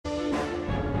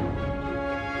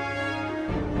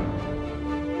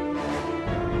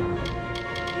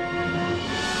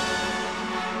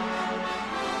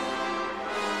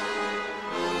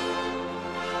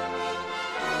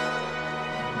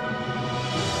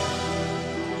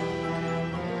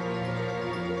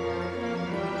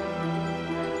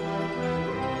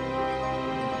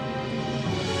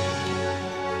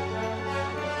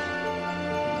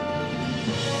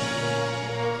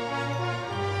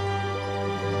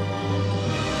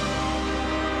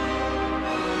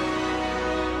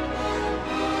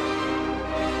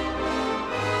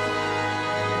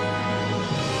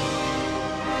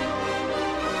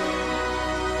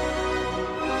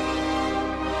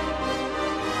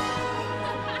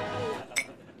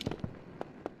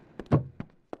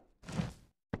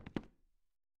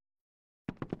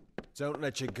Don't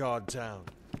let your guard down.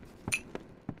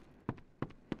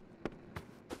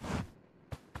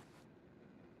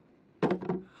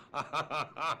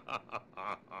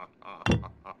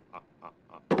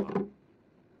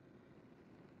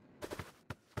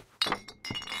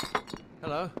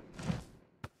 Hello.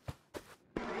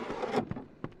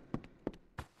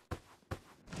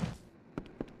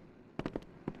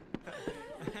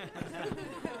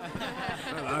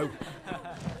 Hello.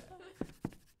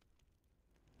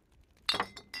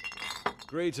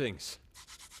 Greetings.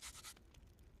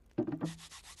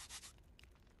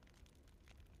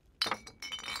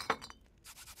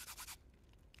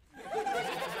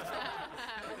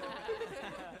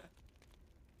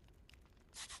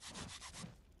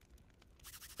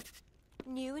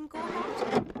 New and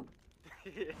Gorham?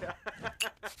 Yeah.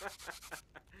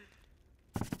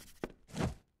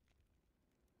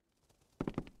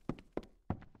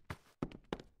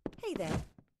 Hey there.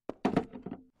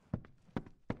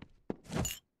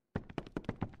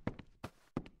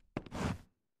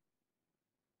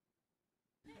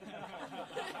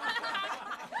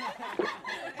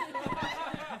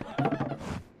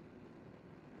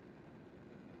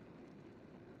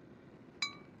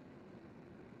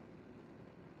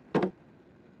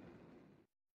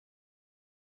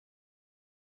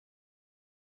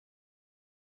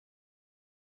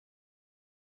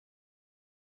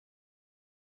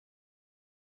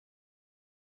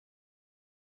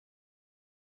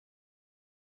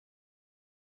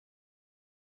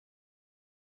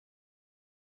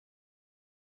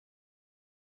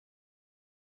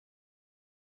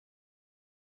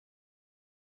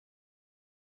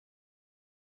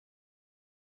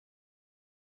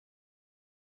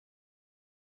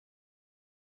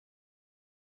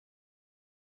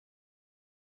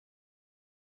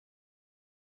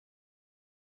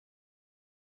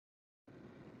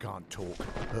 Can't talk.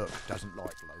 Hook doesn't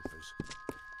like loafers.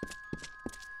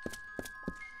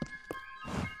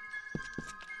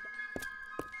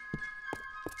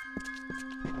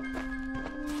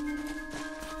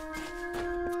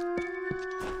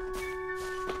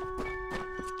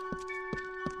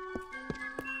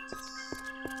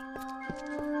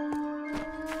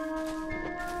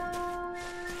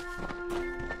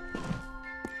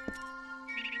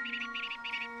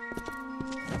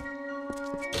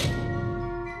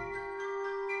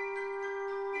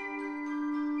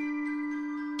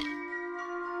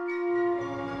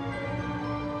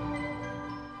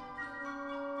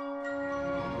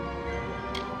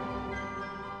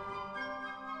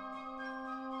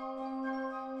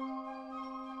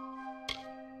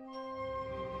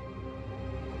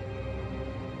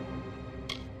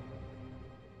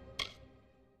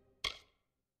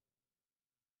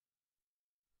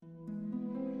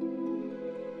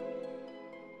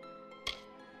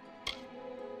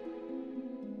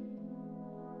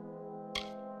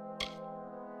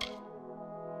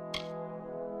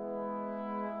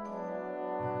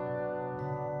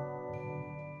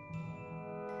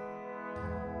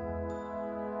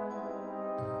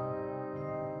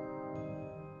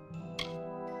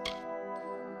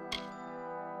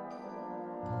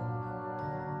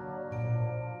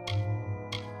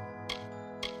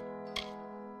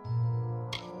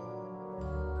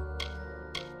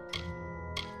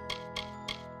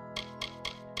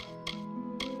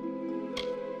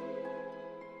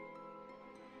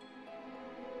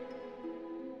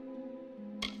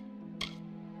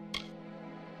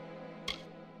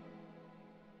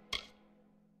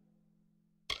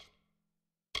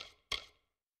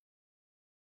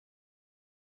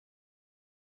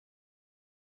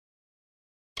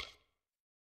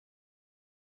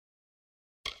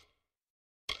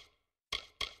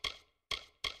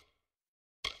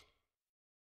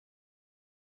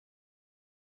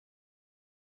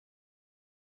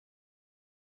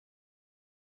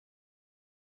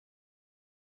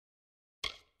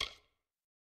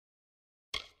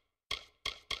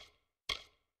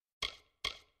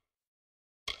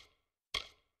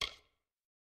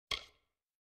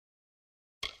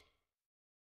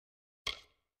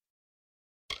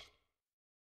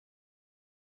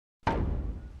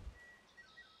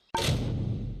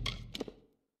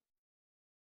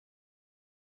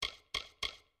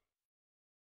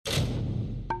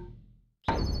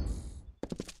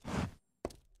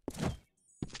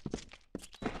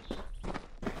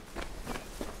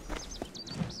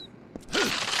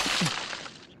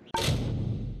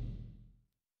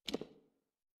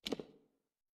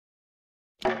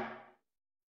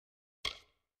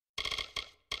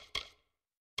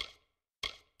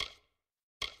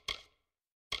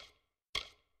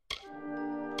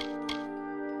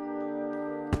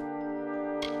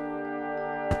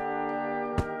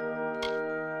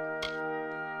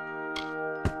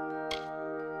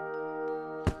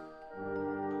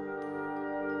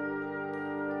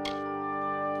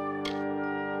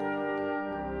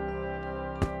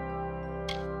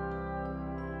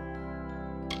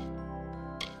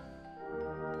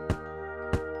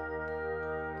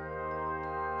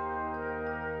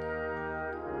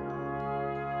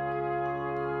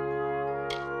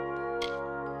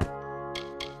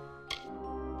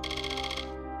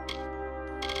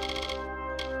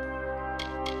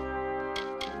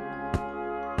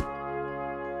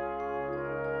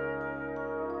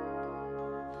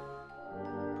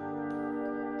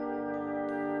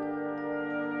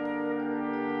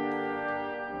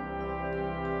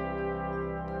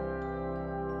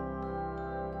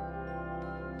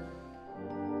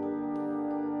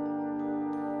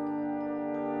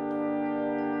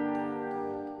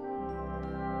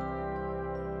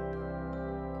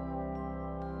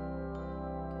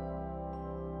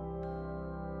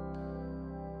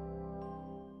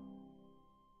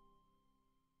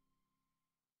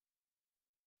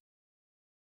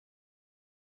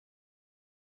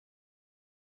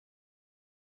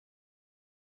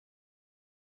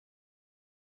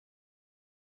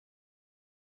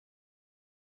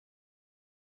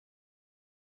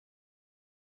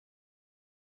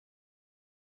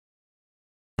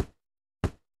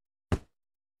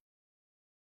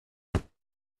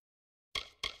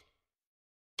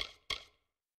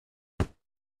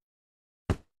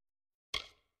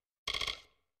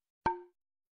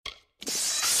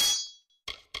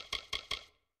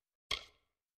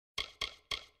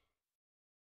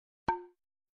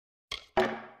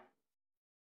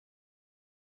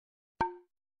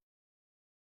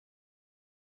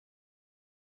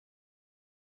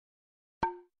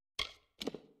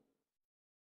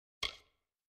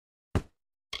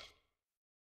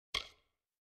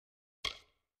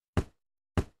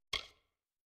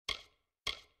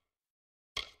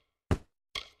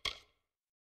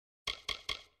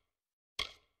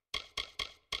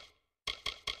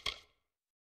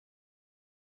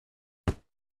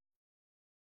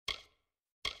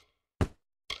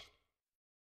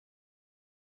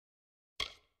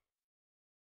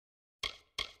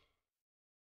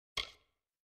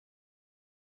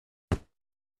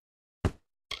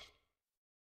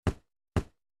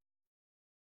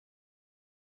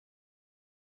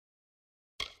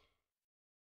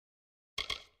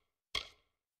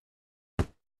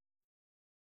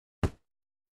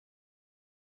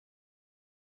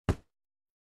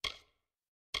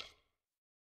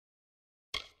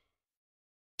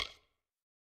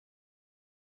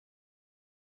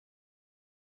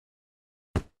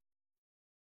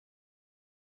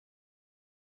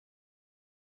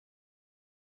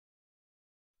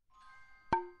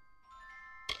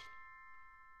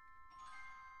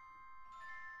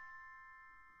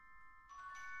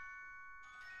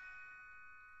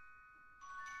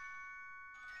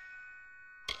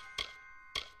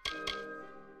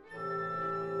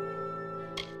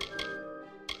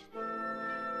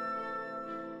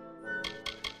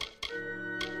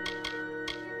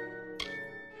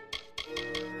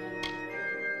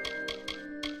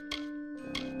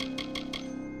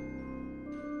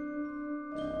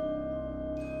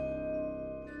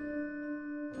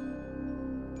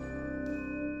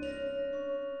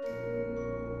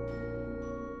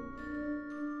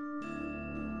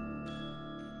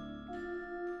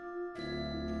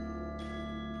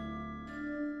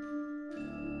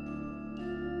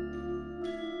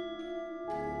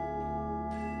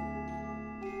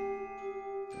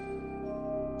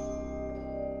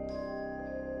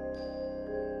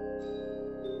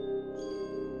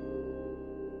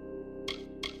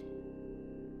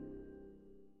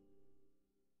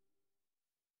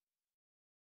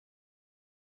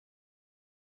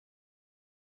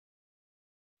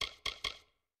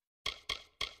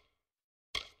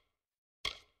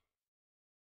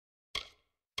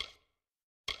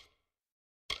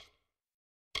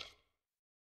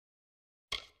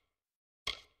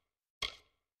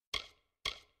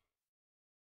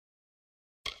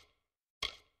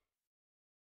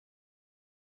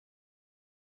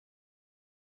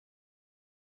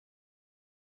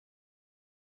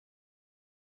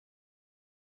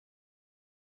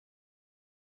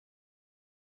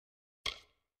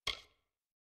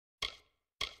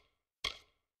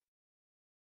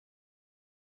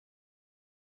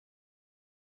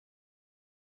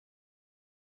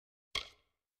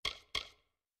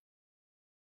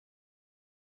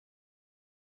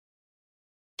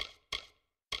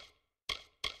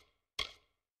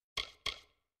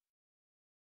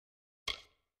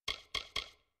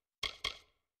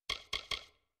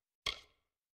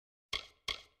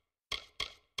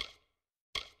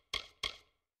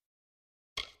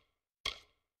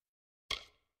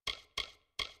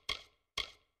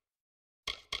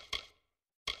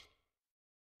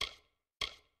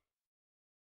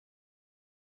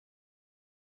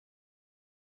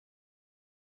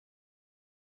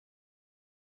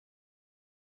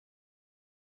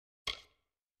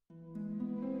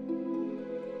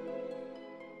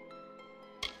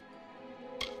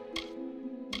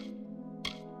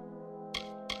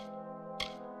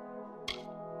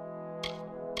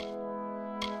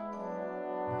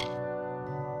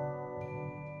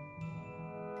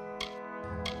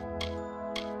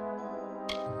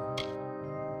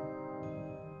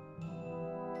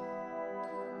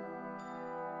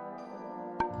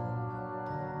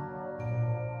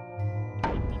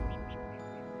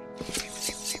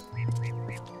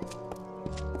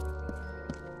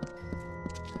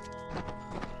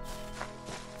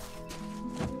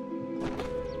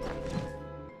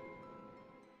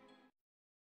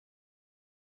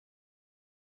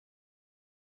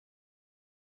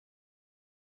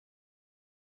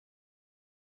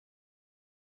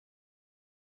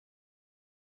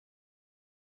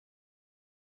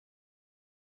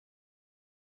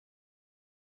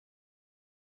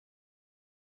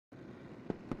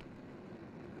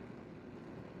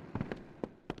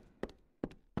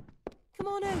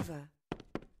 come on over.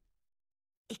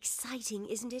 Exciting,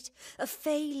 isn't it? A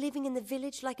fae living in the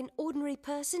village like an ordinary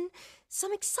person.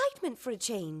 Some excitement for a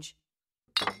change.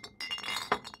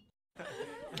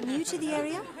 New to the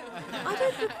area? I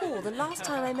don't recall the last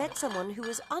time I met someone who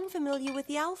was unfamiliar with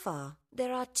the Alfar.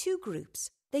 There are two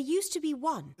groups. There used to be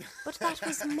one, but that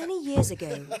was many years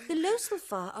ago. The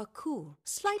Loselfar are cool,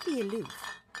 slightly aloof.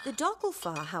 The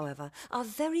Dockelfar, however, are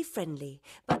very friendly,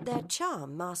 but their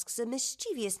charm masks a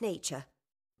mischievous nature.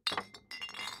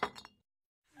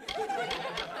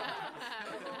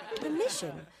 The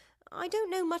mission? I don't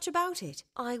know much about it.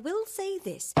 I will say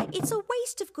this. It's a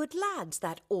waste of good lads,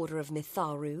 that Order of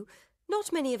Mitharu.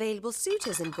 Not many available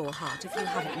suitors in Gorhart, if you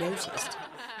haven't noticed.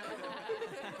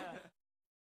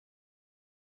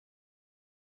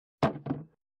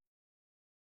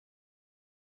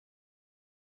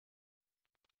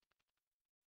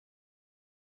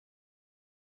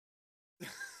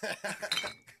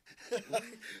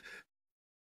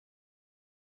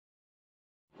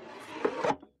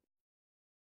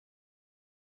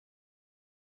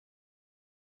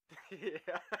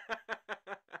 Yeah.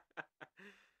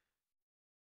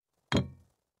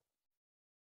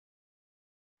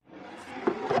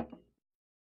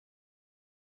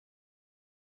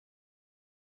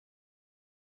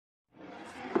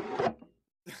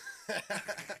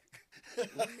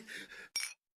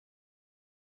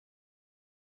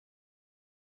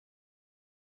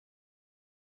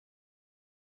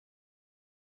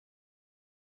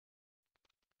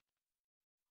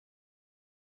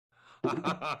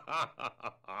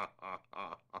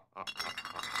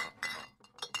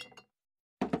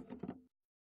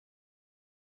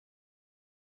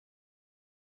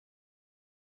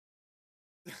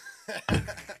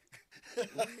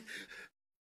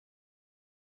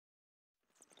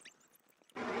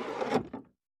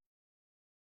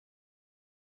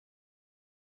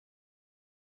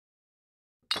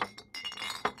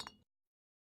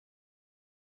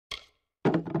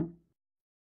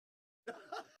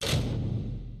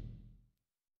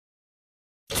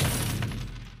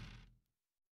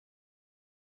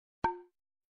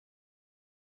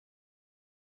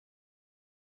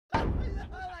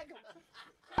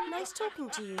 Nice talking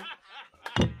to you.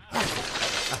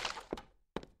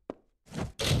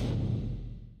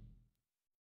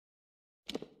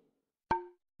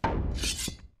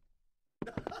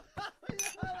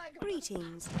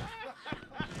 Greetings.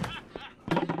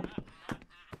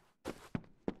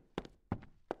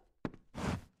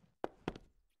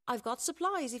 I've got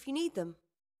supplies if you need them.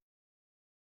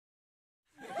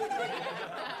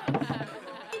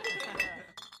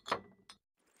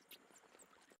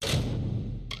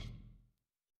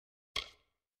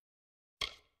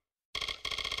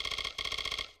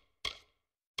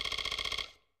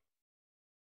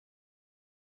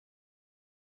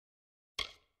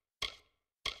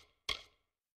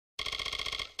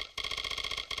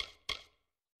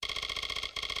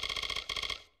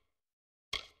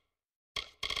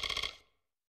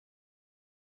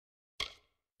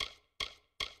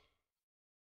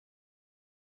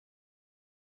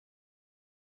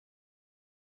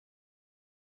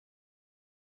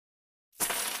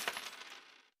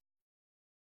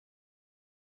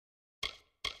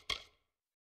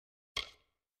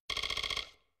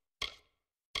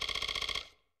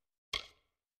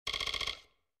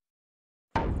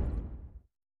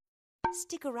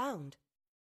 Stick around.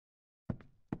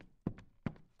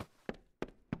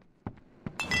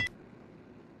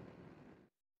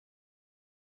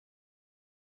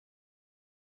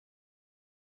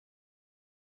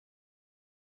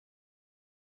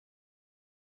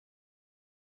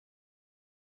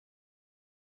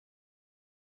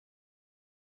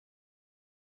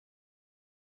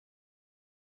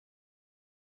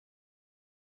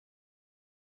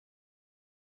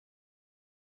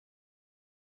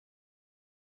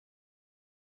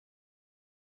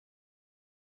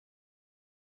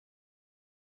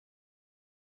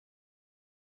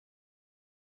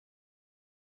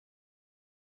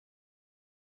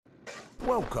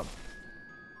 Welcome.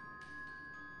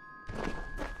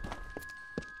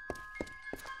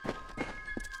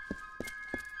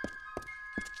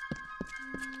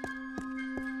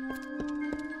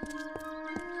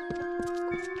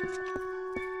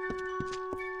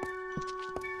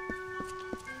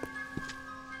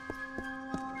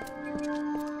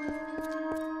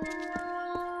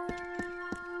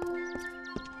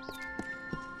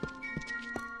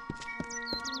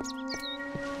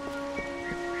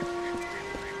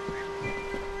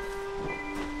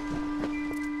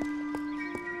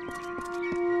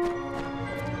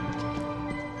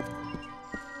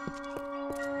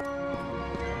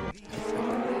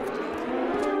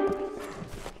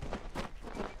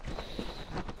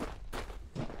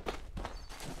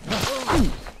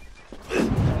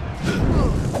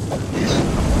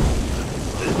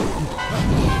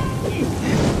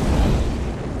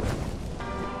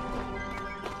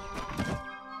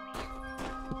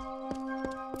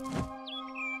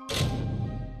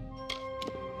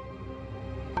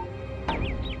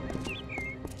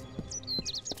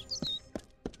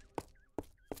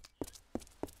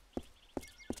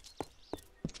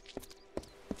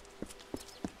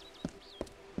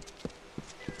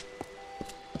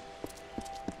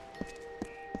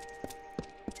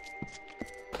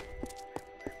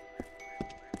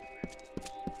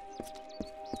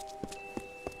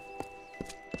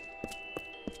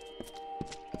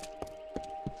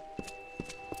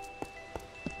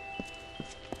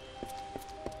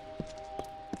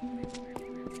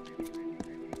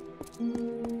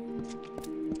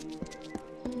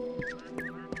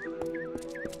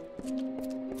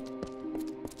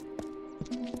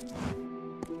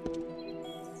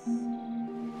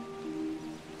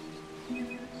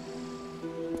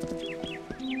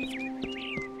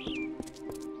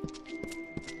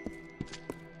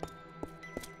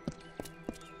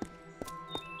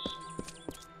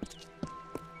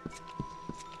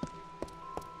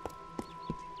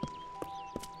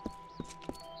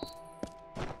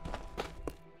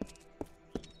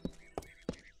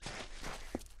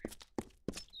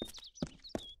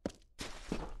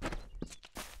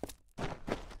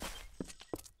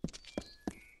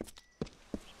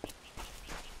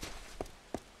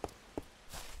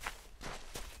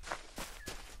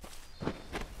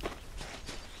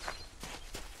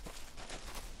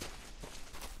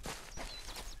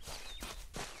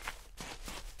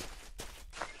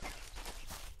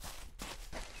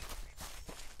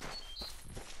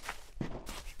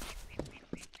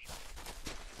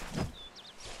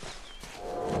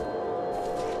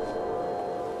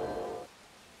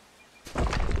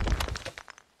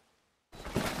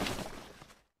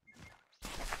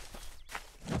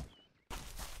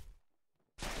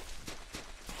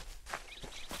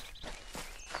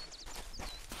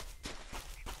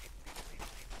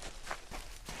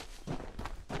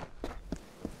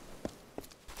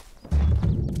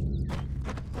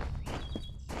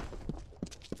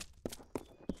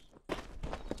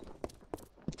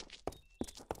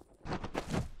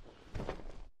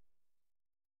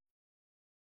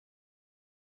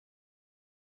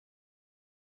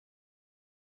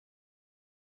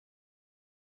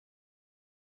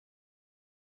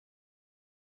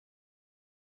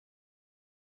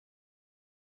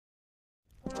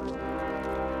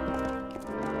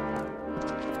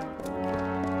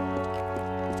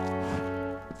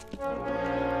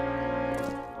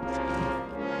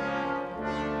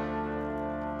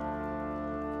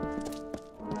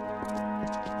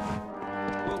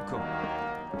 Welcome.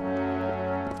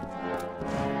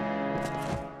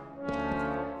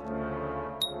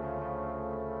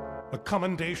 A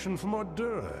commendation from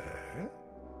Ordura, eh?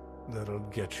 That'll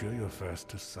get you your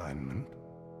first assignment.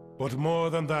 What more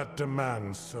than that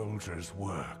demands soldiers'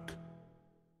 work?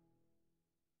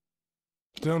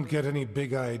 Don't get any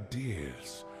big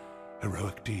ideas.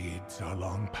 Heroic deeds are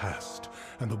long past,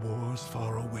 and the war's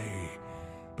far away.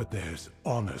 But there's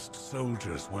honest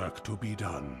soldiers' work to be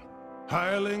done.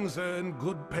 Hirelings earn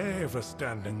good pay for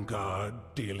standing guard,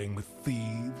 dealing with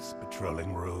thieves,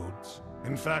 patrolling roads.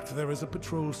 In fact, there is a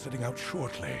patrol setting out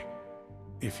shortly,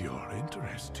 if you're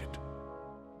interested.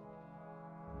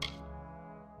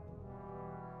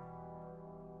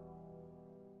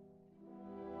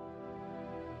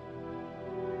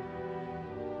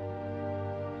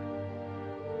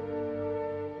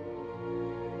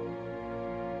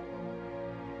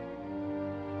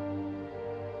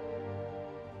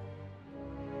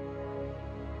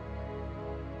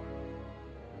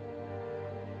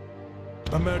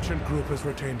 A merchant group has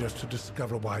retained us to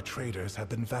discover why traders have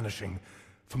been vanishing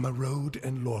from a road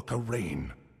in Lorca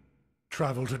Rain.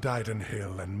 Travel to Dyden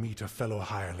Hill and meet a fellow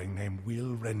hireling named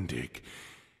Will Rendig.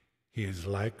 He is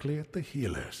likely at the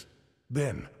healers.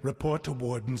 Then report to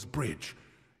Warden's Bridge.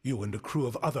 You and a crew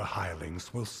of other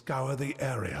hirelings will scour the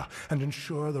area and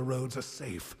ensure the roads are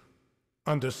safe.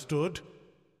 Understood?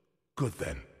 Good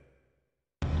then.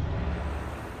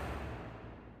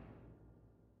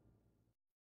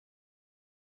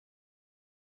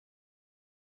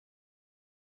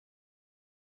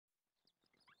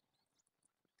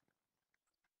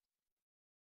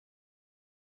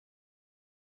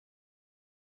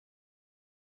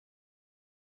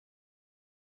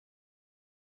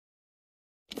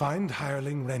 Find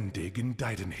hireling Rendig in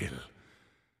Dyden Hill.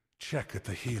 Check at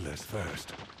the healers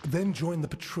first, then join the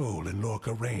patrol in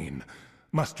Lorca Rain,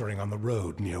 mustering on the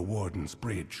road near Warden's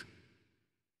Bridge.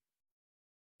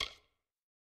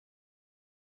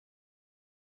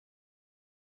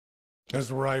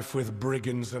 As rife with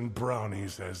brigands and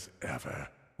brownies as ever.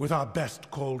 With our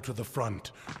best called to the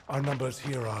front, our numbers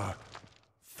here are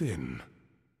thin.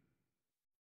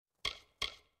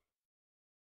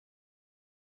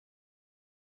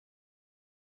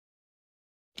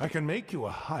 I can make you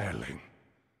a hireling.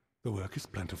 The work is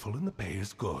plentiful and the pay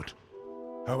is good.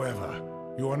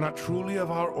 However, you are not truly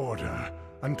of our order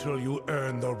until you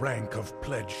earn the rank of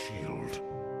Pledge Shield.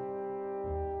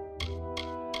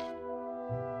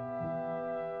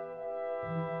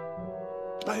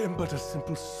 I am but a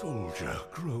simple soldier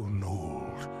grown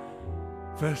old.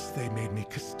 First they made me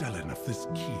castellan of this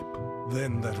keep.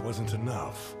 Then that wasn't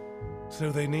enough.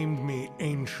 So they named me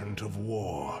Ancient of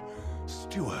War,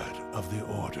 Steward of the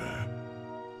Order.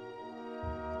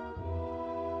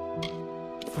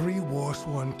 3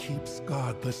 war-sworn keeps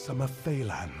guard the summer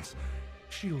Phalanx.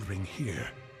 Shieldring here,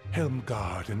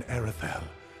 Helmguard in Erethel,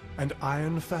 and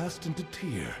Ironfast in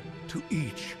Tyr, to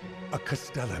each a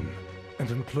castellan. And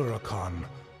in Pluricon,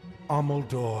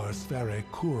 Amalur Sverre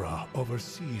Kura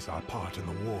oversees our part in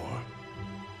the war.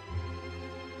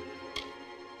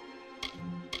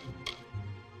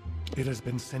 It has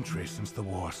been centuries since the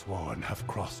War-Sworn have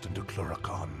crossed into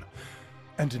Pluricon.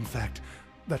 And in fact,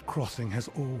 that crossing has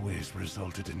always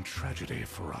resulted in tragedy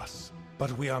for us.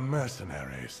 But we are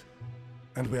mercenaries,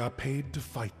 and we are paid to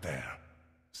fight there,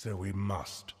 so we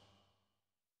must.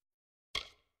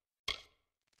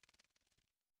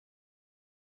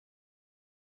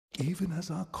 Even as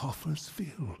our coffers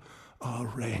fill, our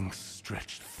ranks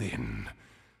stretch thin.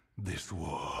 This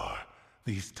war,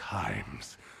 these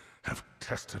times, have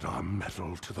tested our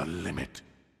mettle to the limit.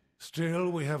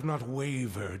 Still, we have not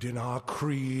wavered in our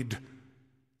creed.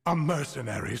 A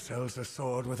mercenary sells a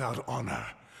sword without honor.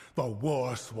 The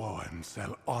war-sworn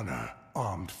sell honor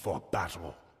armed for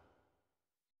battle.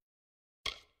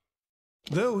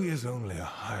 Though he is only a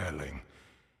hireling,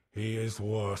 he is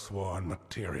war-sworn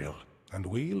material, and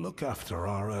we look after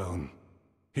our own.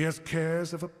 He has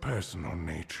cares of a personal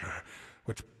nature,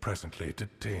 which presently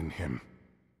detain him.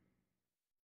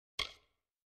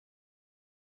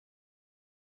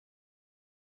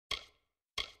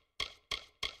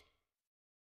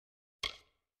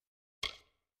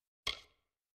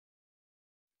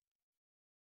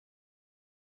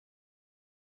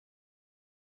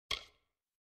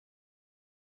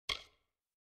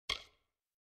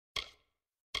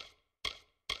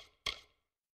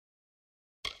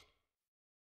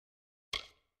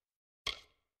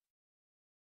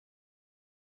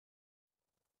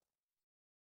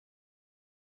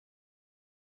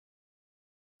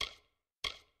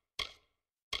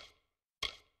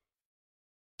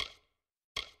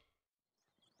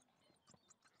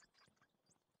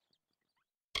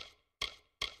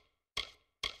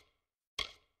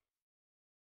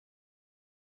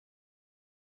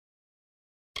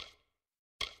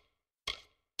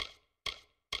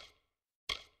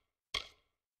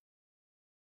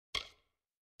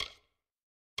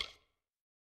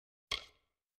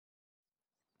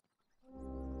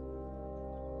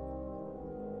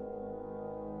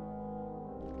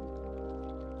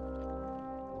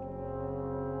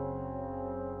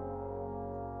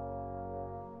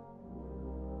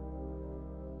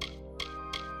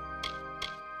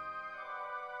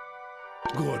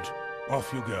 Good.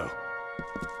 Off you go.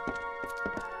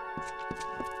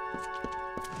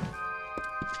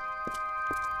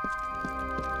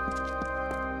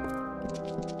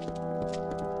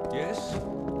 Yes?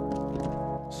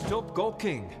 Stop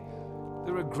gawking.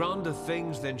 There are grander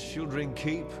things than Shieldring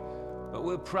Keep, but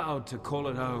we're proud to call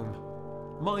it home.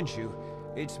 Mind you,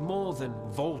 it's more than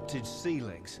vaulted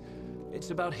ceilings.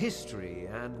 It's about history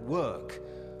and work,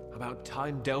 about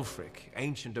Time Delphric,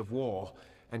 Ancient of War,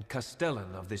 and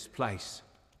Castellan of this place.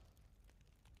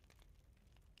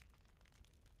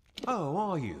 Oh,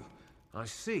 are you? I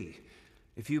see.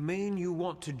 If you mean you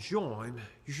want to join,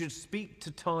 you should speak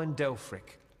to Time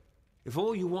Delphric. If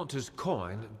all you want is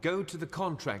coin, go to the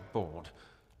contract board.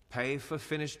 Pay for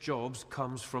finished jobs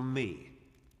comes from me.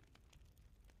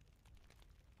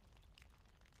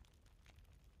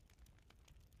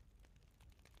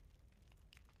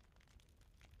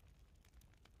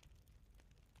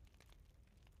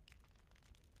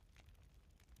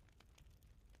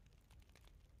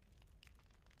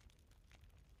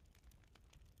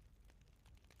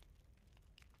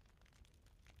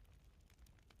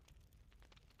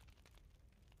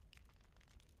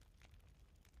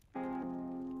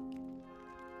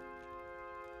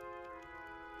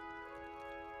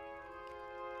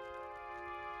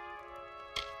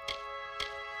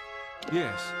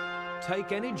 Yes.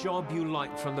 Take any job you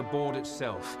like from the board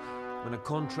itself. When a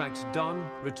contract's done,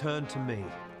 return to me.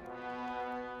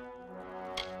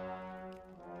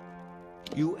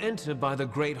 You enter by the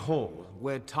Great Hall,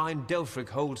 where Time Delphric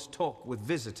holds talk with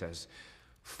visitors.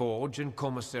 Forge and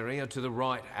commissary are to the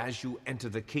right as you enter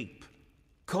the keep.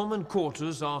 Common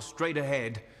quarters are straight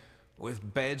ahead,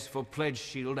 with beds for Pledge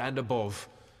Shield and above.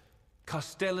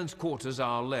 Castellan's quarters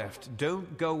are left.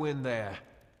 Don't go in there.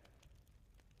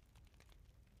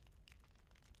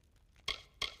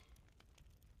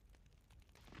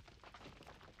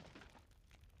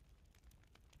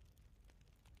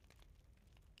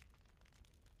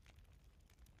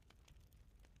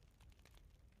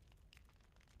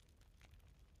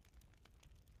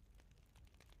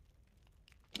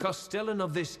 Castellan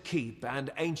of this keep and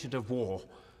Ancient of War.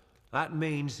 That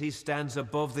means he stands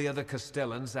above the other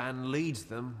Castellans and leads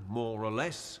them, more or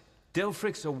less.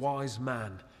 Delfric's a wise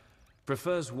man.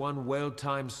 Prefers one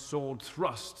well-timed sword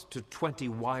thrust to 20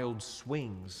 wild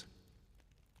swings.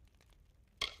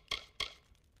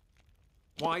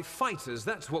 Why, fighters,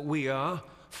 that's what we are.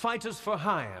 Fighters for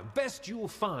hire. Best you'll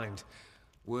find.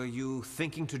 Were you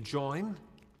thinking to join?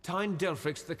 Tyne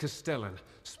Delfric's the Castellan.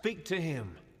 Speak to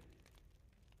him.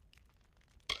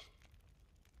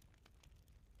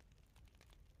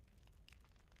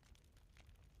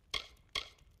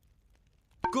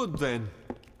 Good then.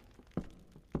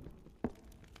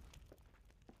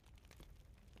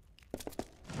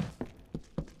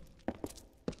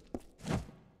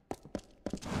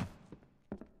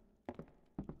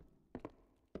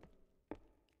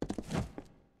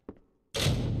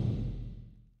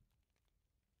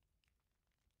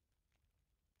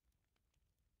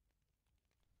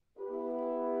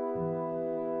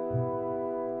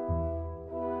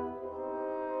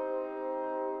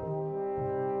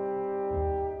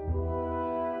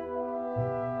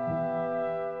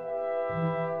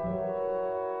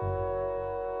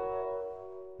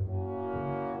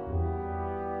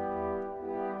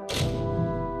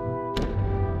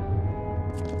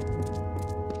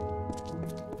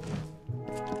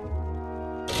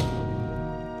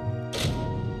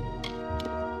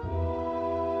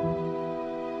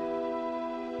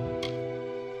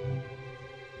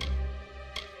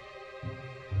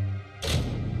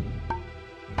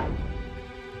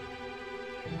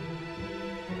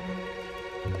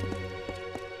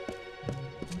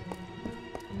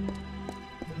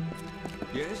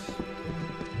 Yes?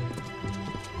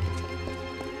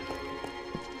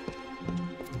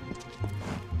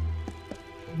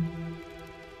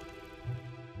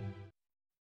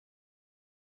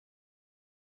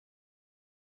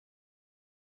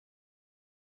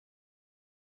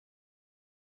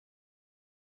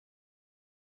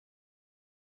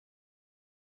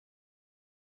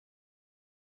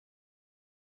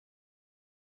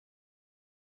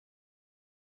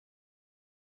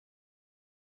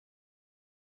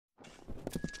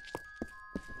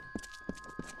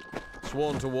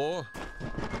 Sworn to war?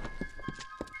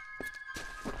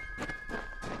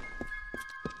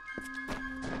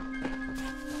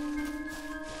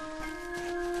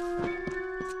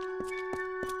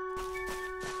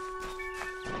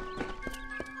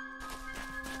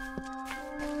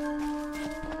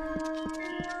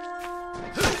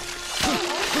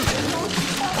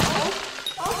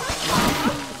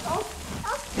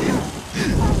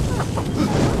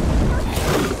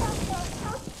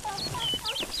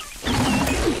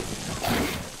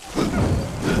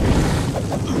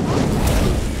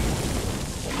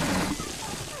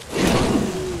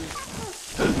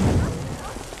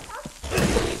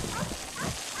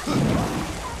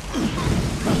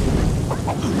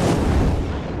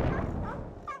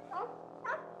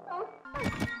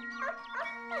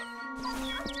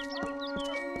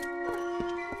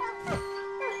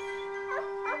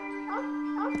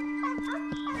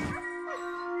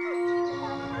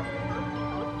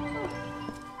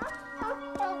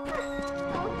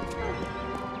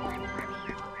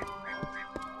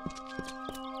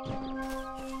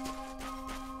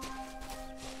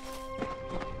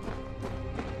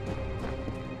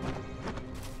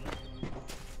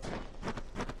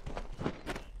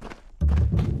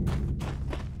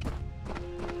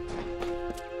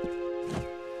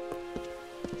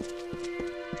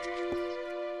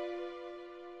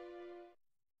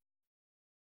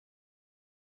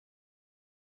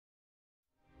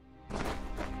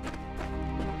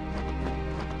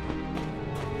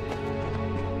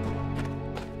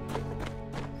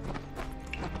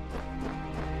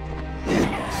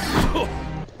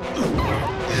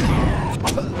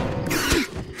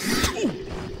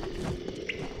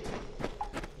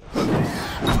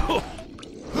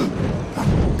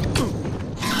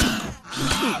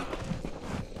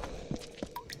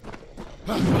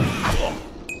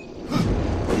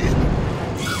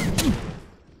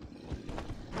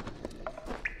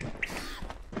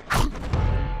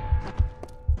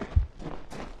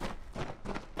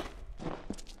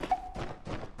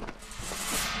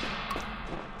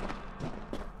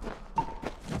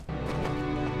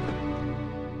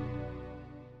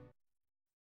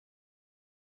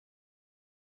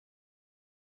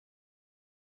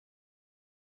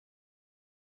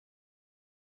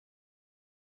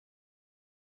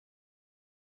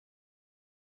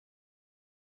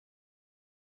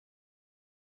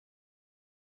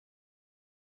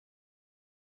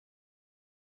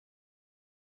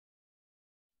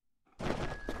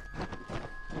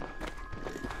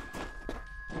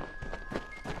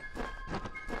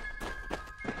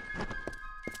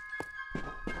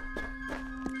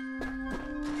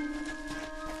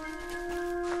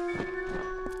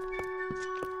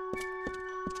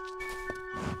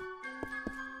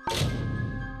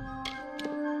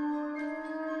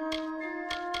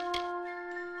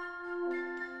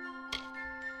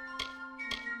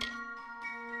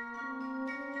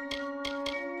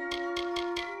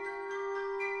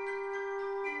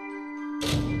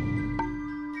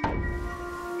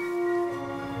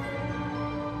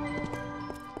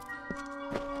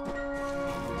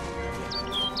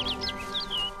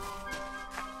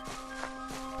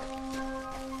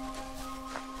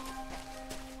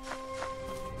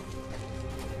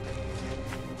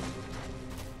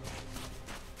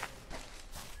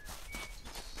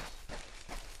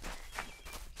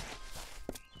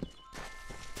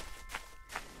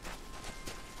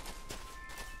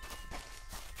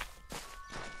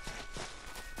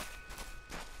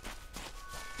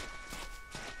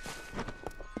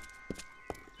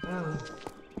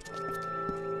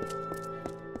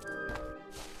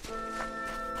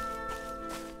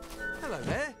 Hello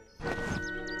there.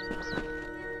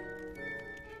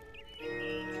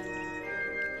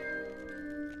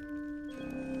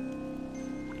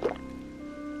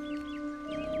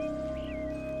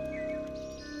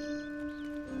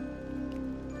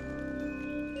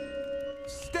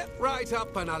 Step right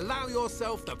up and allow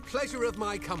yourself the pleasure of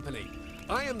my company.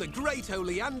 I am the great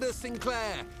Oleander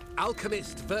Sinclair,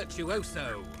 alchemist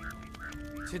virtuoso.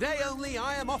 Today only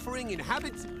I am offering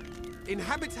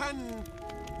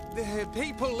the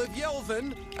people of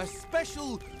Yelvan a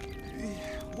special...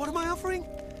 What am I offering?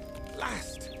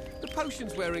 Last, the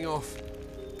potion's wearing off.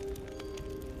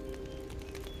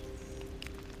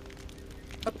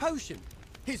 A potion.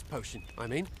 His potion, I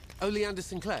mean. Oleander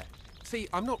Sinclair. See,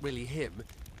 I'm not really him.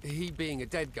 He being a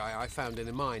dead guy I found in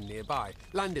a mine nearby.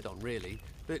 Landed on, really,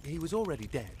 but he was already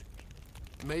dead.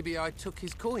 Maybe I took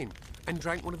his coin and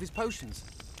drank one of his potions.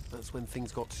 That's when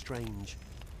things got strange.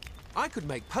 I could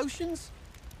make potions,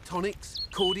 tonics,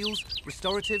 cordials,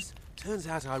 restoratives. Turns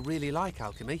out I really like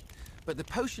alchemy, but the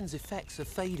potion's effects are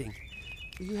fading.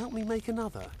 Will you help me make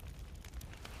another?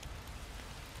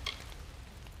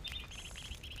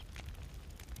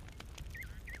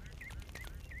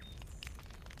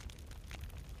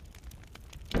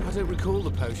 I don't recall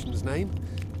the potion's name.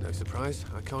 No surprise,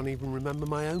 I can't even remember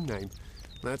my own name.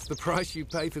 That's the price you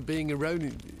pay for being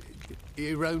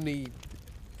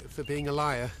for being a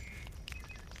liar.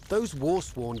 Those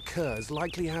war-sworn curs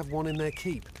likely have one in their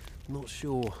keep. Not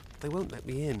sure. They won't let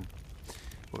me in.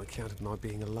 On account of my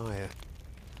being a liar.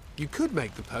 You could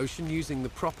make the potion using the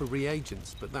proper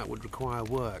reagents, but that would require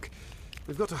work.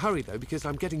 We've got to hurry, though, because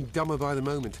I'm getting dumber by the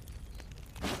moment.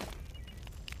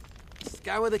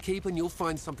 Scour the keep and you'll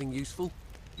find something useful.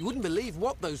 You wouldn't believe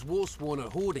what those war-sworn are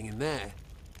hoarding in there.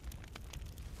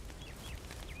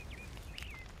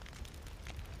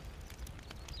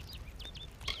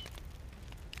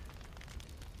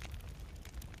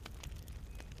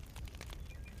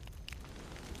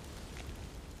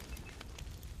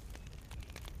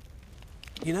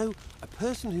 You know, a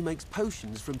person who makes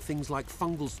potions from things like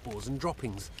fungal spores and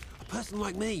droppings. A person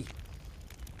like me.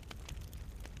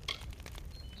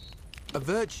 A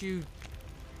virtue...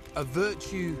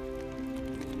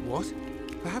 What?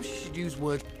 Perhaps you should use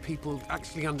words people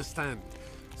actually understand.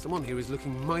 Someone here is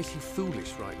looking mighty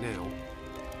foolish right now.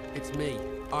 It's me.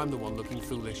 I'm the one looking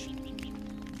foolish.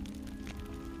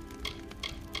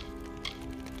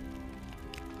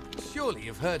 Surely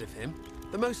you've heard of him.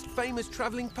 The most famous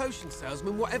travelling potion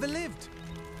salesman whatever lived.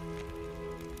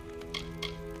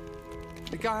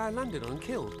 The guy I landed on and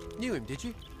killed. Knew him, did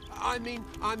you? I mean,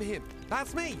 I'm him.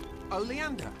 That's me,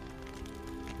 Oleander.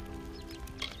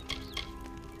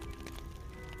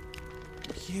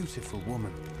 Beautiful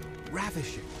woman.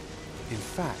 Ravishing. In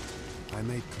fact, I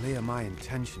made clear my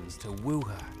intentions to woo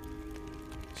her.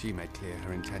 She made clear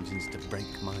her intentions to break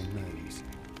my nose.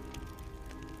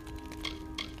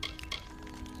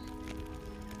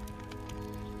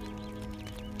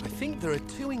 I think there are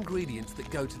two ingredients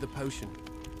that go to the potion.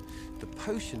 The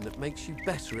potion that makes you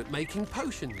better at making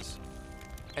potions.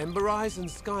 Ember Eyes and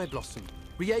Sky Blossom,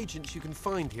 reagents you can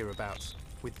find hereabouts.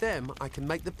 With them, I can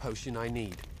make the potion I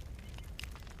need.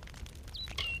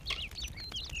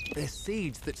 They're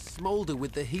seeds that smoulder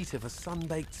with the heat of a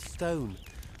sun-baked stone.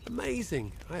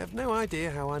 Amazing. I have no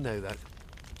idea how I know that.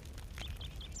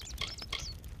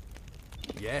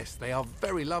 Yes, they are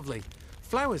very lovely.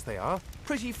 Flowers they are,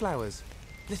 pretty flowers.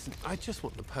 Listen, I just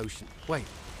want the potion. Wait,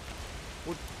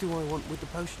 what do I want with the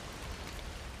potion?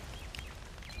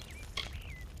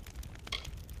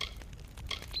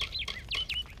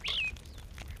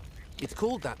 It's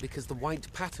called that because the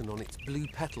white pattern on its blue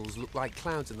petals look like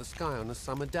clouds in the sky on a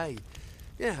summer day.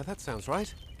 Yeah, that sounds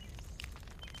right.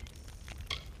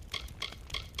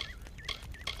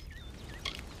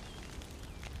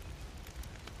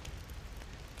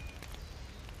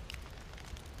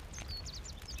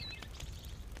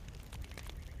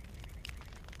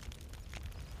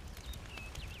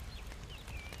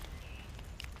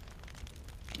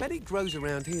 Bet it grows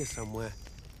around here somewhere.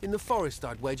 In the forest,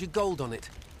 I'd wager gold on it.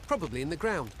 Probably in the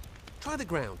ground. Try the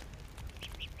ground.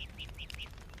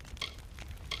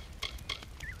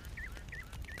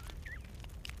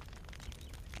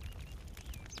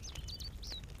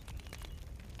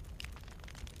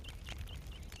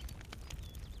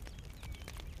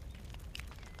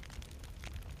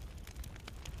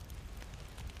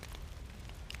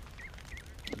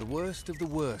 The worst of the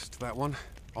worst, that one.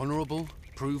 Honourable,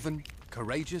 proven,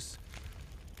 courageous.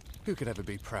 Who could ever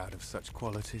be proud of such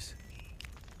qualities?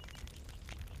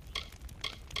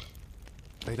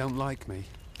 They don't like me.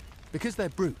 Because they're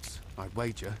brutes, I'd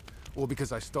wager. Or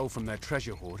because I stole from their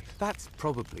treasure hoard. That's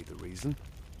probably the reason.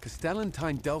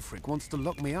 Castellantine Delphric wants to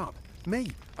lock me up.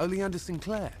 Me, Oleander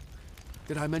Sinclair.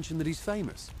 Did I mention that he's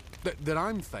famous? That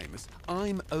I'm famous?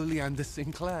 I'm Oleander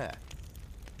Sinclair.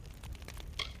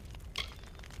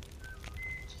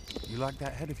 You like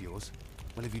that head of yours?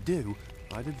 Well, if you do,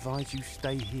 I'd advise you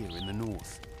stay here in the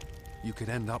north. You could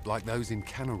end up like those in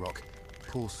Canarok.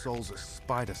 Poor souls are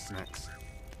spider snacks.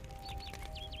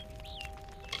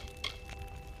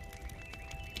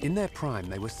 In their prime,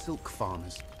 they were silk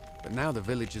farmers, but now the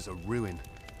villages are ruined.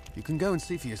 You can go and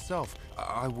see for yourself.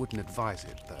 I wouldn't advise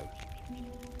it, though.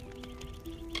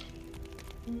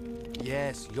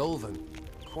 Yes, Yolven.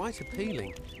 Quite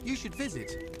appealing. You should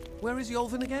visit. Where is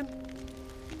Yolven again?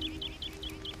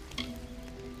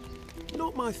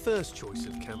 Not my first choice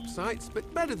of campsites,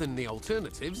 but better than the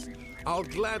alternatives. I'll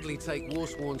gladly take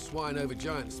Warsworn swine over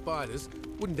giant spiders.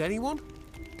 Wouldn't anyone?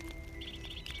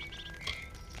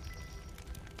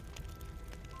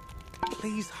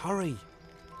 Please hurry.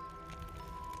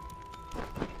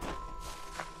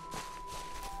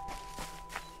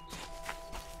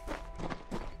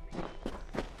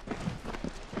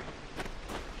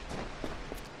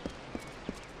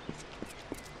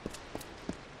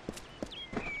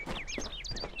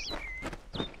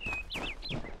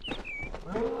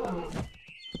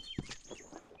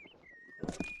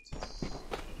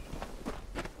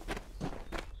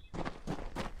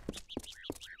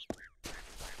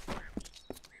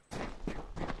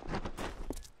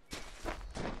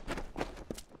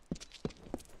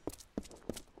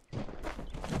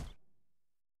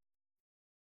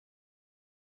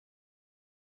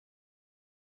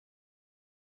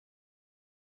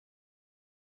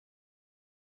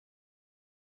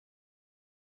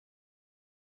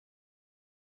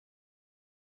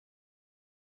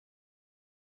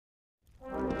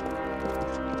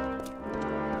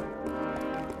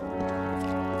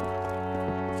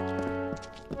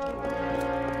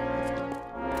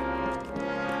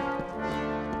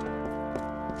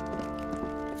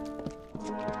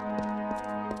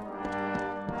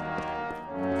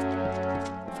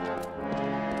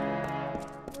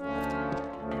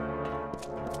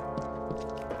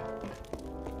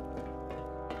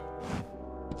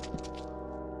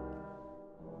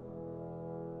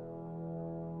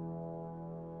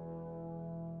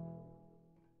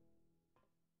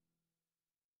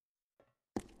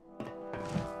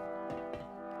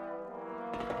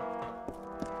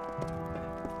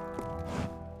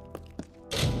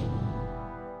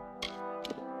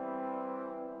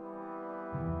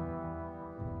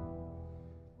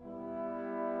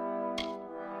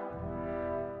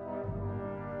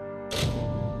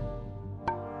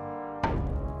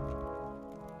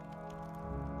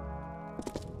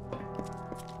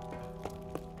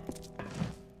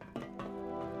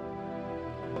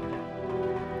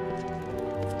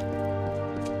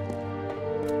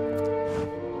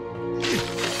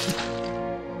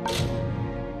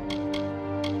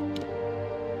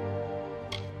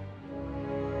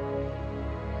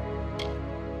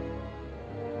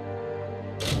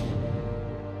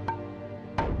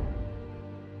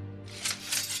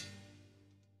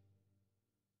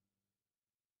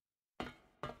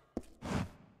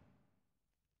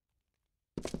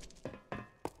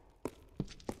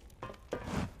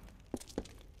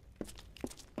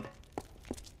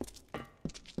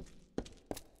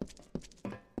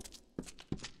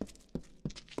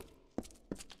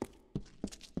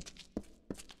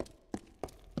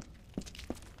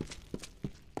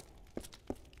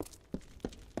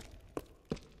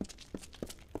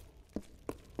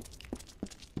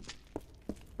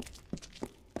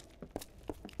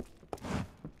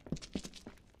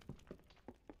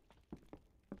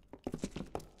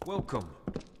 Welcome.